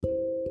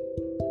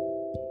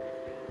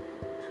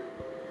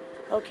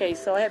Okay,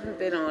 so I haven't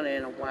been on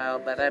in a while,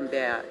 but I'm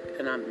back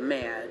and I'm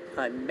mad.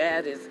 I'm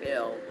mad as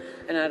hell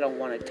and I don't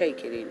want to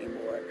take it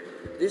anymore.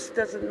 This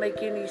doesn't make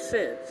any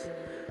sense.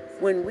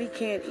 When we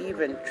can't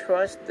even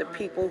trust the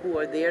people who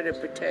are there to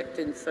protect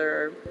and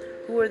serve,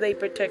 who are they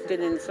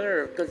protecting and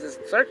serve? Because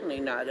it's certainly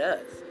not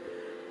us.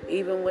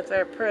 Even with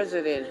our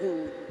president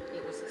who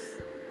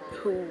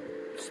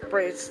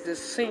spreads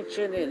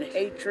dissension and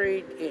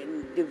hatred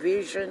and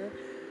division.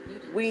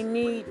 We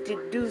need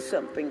to do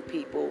something,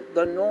 people.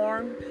 The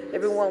norm,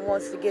 everyone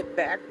wants to get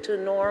back to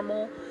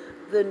normal.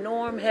 The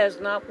norm has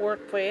not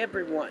worked for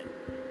everyone.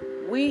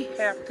 We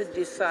have to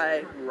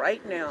decide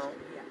right now,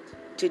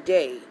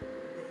 today,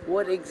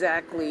 what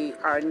exactly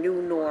our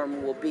new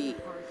norm will be.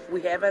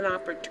 We have an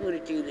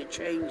opportunity to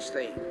change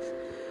things.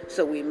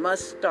 So we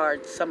must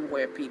start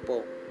somewhere,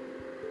 people.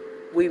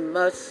 We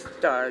must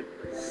start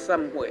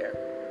somewhere.